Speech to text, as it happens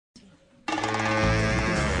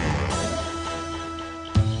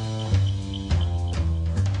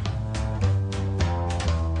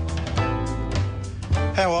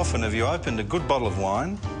How often have you opened a good bottle of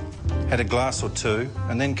wine, had a glass or two,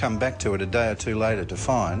 and then come back to it a day or two later to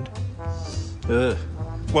find... Ugh.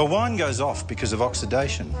 Well, wine goes off because of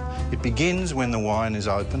oxidation. It begins when the wine is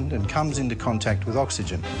opened and comes into contact with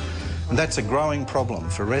oxygen. And that's a growing problem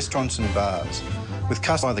for restaurants and bars, with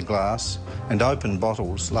customers by the glass and open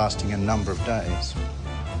bottles lasting a number of days.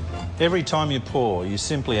 Every time you pour, you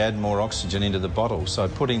simply add more oxygen into the bottle, so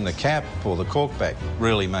putting the cap or the cork back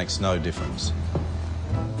really makes no difference.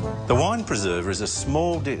 The wine preserver is a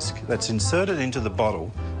small disc that's inserted into the bottle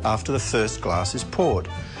after the first glass is poured.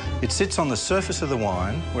 It sits on the surface of the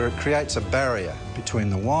wine where it creates a barrier between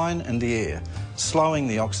the wine and the air, slowing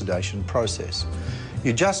the oxidation process.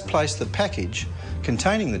 You just place the package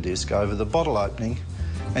containing the disc over the bottle opening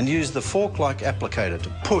and use the fork-like applicator to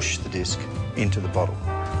push the disc into the bottle.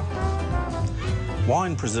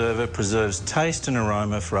 Wine Preserva preserves taste and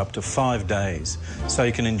aroma for up to 5 days, so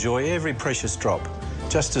you can enjoy every precious drop,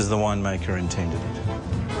 just as the winemaker intended it.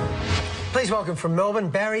 Please welcome from Melbourne,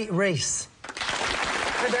 Barry Rees.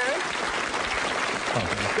 Hey, Barry.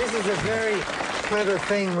 Oh, this is a very clever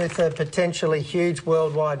thing with a potentially huge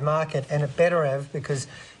worldwide market, and it better have, because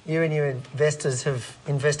you and your investors have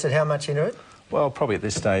invested how much into it? well, probably at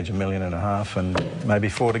this stage $1.5 million and maybe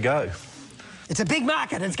 4 to go. It's a big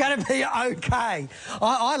market. It's going to be okay.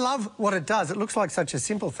 I love what it does. It looks like such a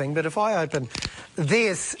simple thing, but if I open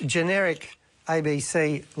this generic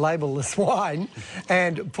ABC labelless wine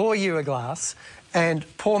and pour you a glass and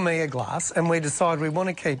pour me a glass and we decide we want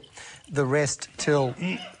to keep the rest till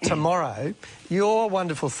tomorrow, your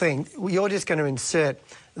wonderful thing, you're just going to insert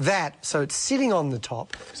that so it's sitting on the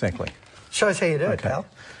top. Exactly. Show us how you do it, pal.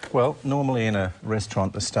 Well, normally in a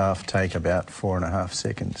restaurant the staff take about 4.5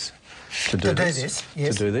 seconds to do this.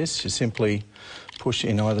 Yes. To do this, you simply push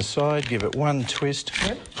in either side, give it one twist,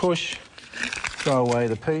 push, throw away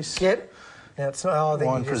the piece. Yep. Now it's not,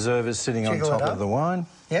 wine preserver's sitting on top of the wine.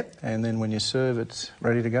 Yep. And then when you serve, it's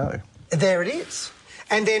ready to go. There it is.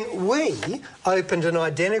 And then we opened an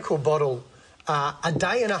identical bottle a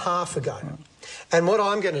day and a half ago. Right. And what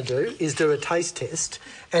I'm going to do is do a taste test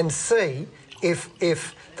and see if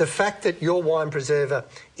the fact that your wine preserver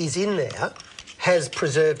is in there has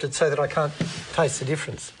preserved it so that I can't taste the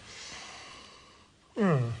difference.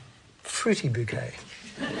 Fruity bouquet.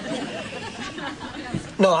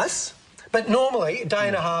 Nice. But normally, a day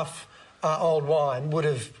and a half old wine would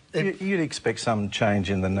have... You'd expect some change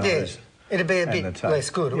in the nose. Yeah, it'd be a bit less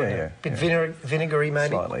good, wouldn't it? A bit vinegary,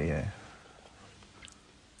 maybe? Slightly, yeah.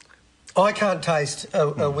 I can't taste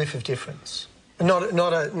a whiff of difference. Not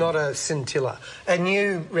a scintilla. And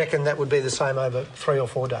you reckon that would be the same over 3 or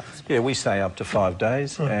 4 days? Yeah, we say up to 5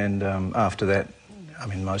 days, and after that, I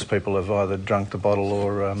mean, most people have either drunk the bottle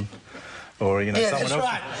or you know,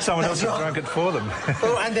 someone else has drunk it for them.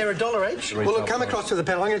 Well, and they're $1 each. Well, look, come across to the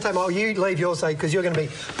panel. I'm going to take my... You leave yours, because you're going to be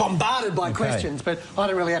bombarded by questions, but I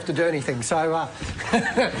don't really have to do anything, so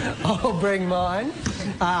I'll bring mine.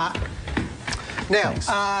 Now,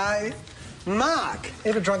 Mark,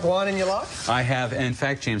 ever drunk wine in your life? I have. In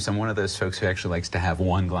fact, James, I'm one of those folks who actually likes to have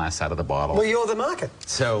one glass out of the bottle. Well, you're the market.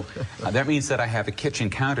 So that means that I have a kitchen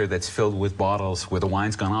counter that's filled with bottles where the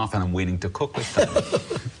wine's gone off and I'm waiting to cook with them.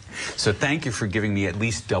 So thank you for giving me at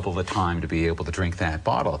least double the time to be able to drink that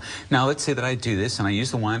bottle. Now, let's say that I do this and I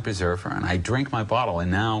use the wine preserver and I drink my bottle,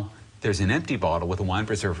 and now there's an empty bottle with a wine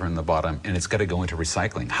preserver in the bottom and it's got to go into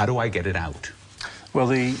recycling. How do I get it out? Well,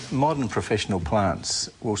 the modern professional plants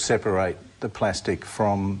will separate the plastic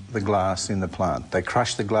from the glass in the plant. They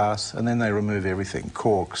crush the glass and then they remove everything,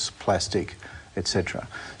 corks, plastic, etc.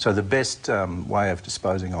 So the best way of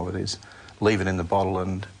disposing of it is leave it in the bottle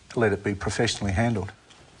and let it be professionally handled.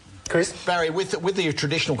 Chris? Barry, with the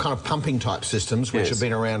traditional kind of pumping type systems, which have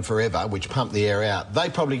been around forever, which pump the air out, they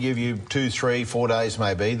probably give you 2, 3, 4 days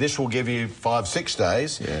maybe. This will give you 5, 6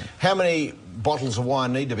 days. Yeah. How many bottles of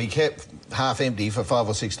wine need to be kept half empty for 5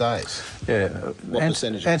 or 6 days? Yeah. What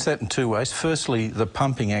percentage? Answer that in 2 ways. Firstly, the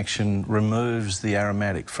pumping action removes the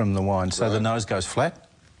aromatic from the wine, so the nose goes flat.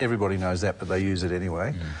 Everybody knows that, but they use it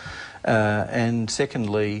anyway. And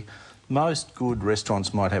secondly, most good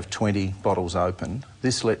restaurants might have 20 bottles open.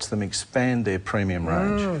 This lets them expand their premium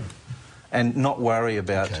range and not worry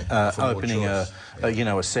about opening a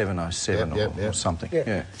 707 or something.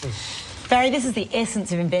 Yeah. Barry, this is the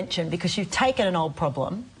essence of invention, because you've taken an old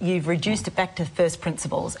problem, you've reduced it back to first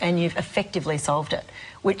principles, and you've effectively solved it,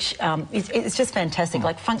 which it's just fantastic.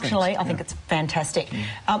 Like, functionally, I think it's fantastic.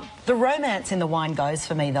 The romance in the wine goes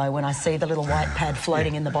for me, though, when I see the little white pad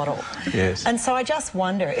floating in the bottle. Yes. And so I just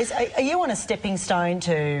wonder, are you on a stepping stone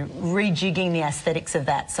to rejigging the aesthetics of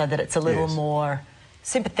that so that it's a little more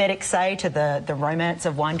sympathetic, say, to the romance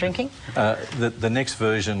of wine drinking? The next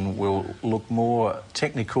version will look more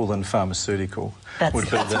technical than pharmaceutical. That's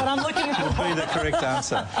what I'm looking for. Would be the correct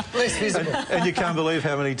answer. Less visible. And you can't believe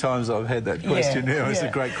how many times I've had that question. Yeah, It's a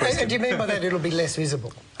great question. And do you mean by that it'll be less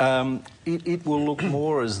visible? It will look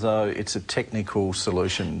more as though it's a technical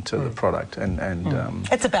solution to the product, and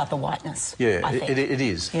it's about the whiteness. Yeah, I think. it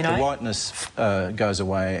is. You know? The whiteness goes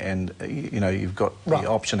away, and you've got the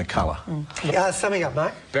option of colour. Summing up,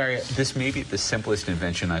 mate. Barry, this may be the simplest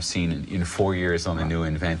invention I've seen in 4 years on the new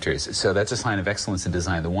Inventors. So that's a sign of excellence in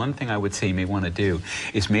design. The one thing I would say you may want to do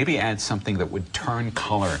is maybe add something that would turn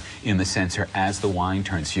colour in the sensor as the wine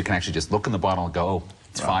turns. So you can actually just look in the bottle and go, oh,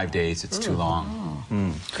 it's 5 days, it's too long.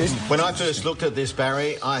 When I first looked at this,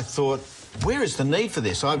 Barry, I thought, where is the need for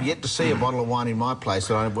this? I've yet to see a bottle of wine in my place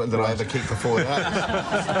that I ever keep for 4 days. But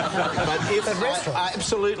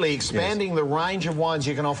absolutely expanding the range of wines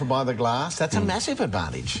you can offer by the glass, that's a massive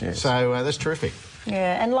advantage. Yes. So that's terrific.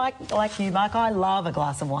 Yeah, and like you, Mark, I love a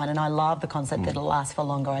glass of wine, and I love the concept that it'll last for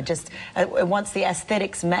longer. I just, once the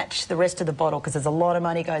aesthetics match the rest of the bottle, because there's a lot of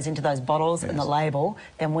money goes into those bottles and the label,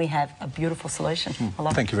 then we have a beautiful solution. I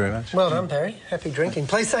love it. Thank you very much. Well done, Barry. Happy drinking.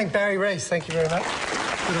 Please thank Barry Rees. Thank you very much.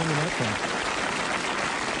 Good on you, mate.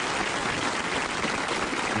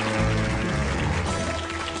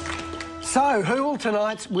 So, who will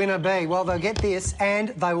tonight's winner be? Well, they'll get this, and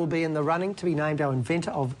they will be in the running to be named our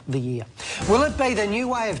Inventor of the Year. Will it be the new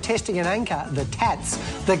way of testing an anchor, the TATS,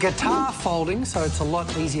 the guitar folding, so it's a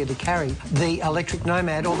lot easier to carry, the electric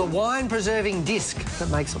Nomad, or the wine-preserving disc that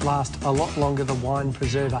makes it last a lot longer, the Wine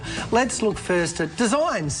Preserva? Let's look first at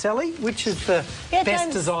design. Sally, which is the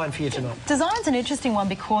best design for you tonight? Design's an interesting one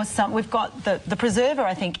because we've got the Preserva,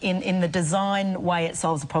 I think, in the design way it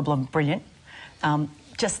solves the problem, brilliant.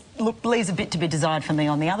 Just leaves a bit to be desired for me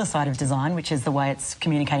on the other side of design, which is the way it's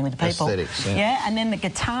communicating with the people. Aesthetics, yeah, and then the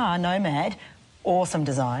guitar, Nomad, awesome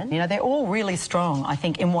design. You know, they're all really strong, I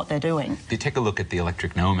think, in what they're doing. You take a look at the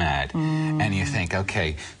electric Nomad and you think,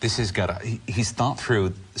 okay, this has got he's thought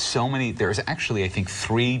through so many, there's actually, I think,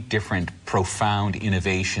 3 different profound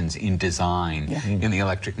innovations in design in the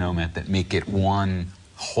electric Nomad that make it one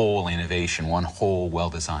whole innovation, one whole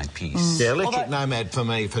well-designed piece. Yeah, electric Nomad for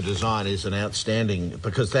me for design is an outstanding,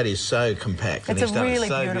 because that is so compact and he's done it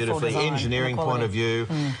so beautifully. Engineering point of view,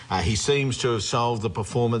 he seems to have solved the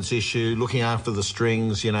performance issue, looking after the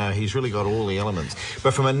strings. You know, he's really got all the elements.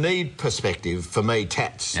 But from a need perspective, for me,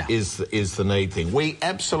 TATS is the need thing. We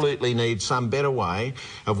absolutely need some better way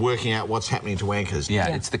of working out what's happening to anchors.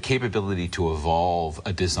 Yeah, it's the capability to evolve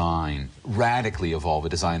a design, radically evolve a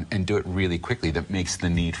design, and do it really quickly that makes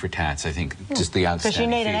the need for TATS, I think, just the outstanding Because you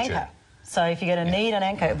need feature. an anchor. So if you're going to need an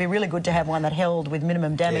anchor, it'd be really good to have one that held with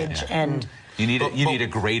minimum damage and... You need a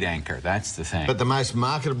great anchor, that's the thing. But the most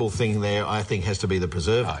marketable thing there, I think, has to be the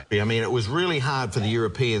Preserva. I mean, it was really hard for the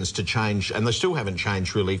Europeans to change, and they still haven't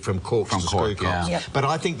changed really, from corks to screw tops. But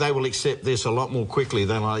I think they will accept this a lot more quickly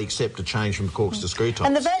than I accept a change from corks to screw tops.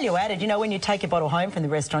 And the value added, you know, when you take your bottle home from the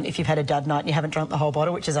restaurant, if you've had a dud night and you haven't drunk the whole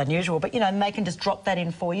bottle, which is unusual, but, you know, and they can just drop that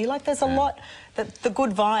in for you. Like, there's a lot, the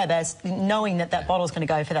good vibe as knowing that that bottle's going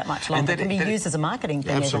to go for that much longer. It can be used as a marketing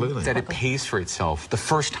thing. Absolutely. That it pays for itself the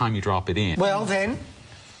first time you drop it in. Well, then...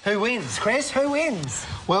 who wins? Chris, who wins?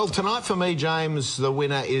 Well, tonight for me, James, the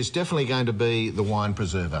winner is definitely going to be the Wine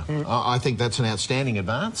Preserva. I think that's an outstanding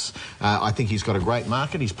advance. I think he's got a great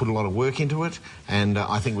market. He's put a lot of work into it, and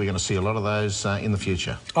I think we're going to see a lot of those in the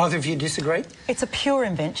future. Either of you disagree? It's a pure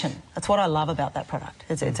invention. That's what I love about that product.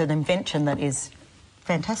 It's an invention that is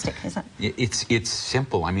fantastic, isn't it? It's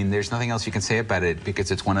simple. I mean, there's nothing else you can say about it, because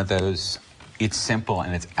it's one of those, it's simple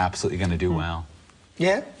and it's absolutely going to do well.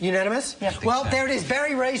 Yeah? Unanimous? Yep. Well, there it is.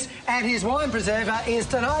 Barry Rees and his Wine Preserva is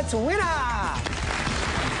tonight's winner.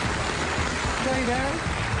 There you Barry.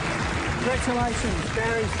 Congratulations,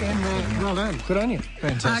 Barry's in well done. Good on you.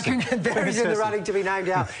 Fantastic. Barry's in the running to be named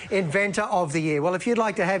our Inventor of the Year. Well, if you'd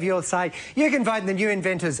like to have your say, you can vote in the new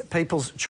Inventors People's Choice.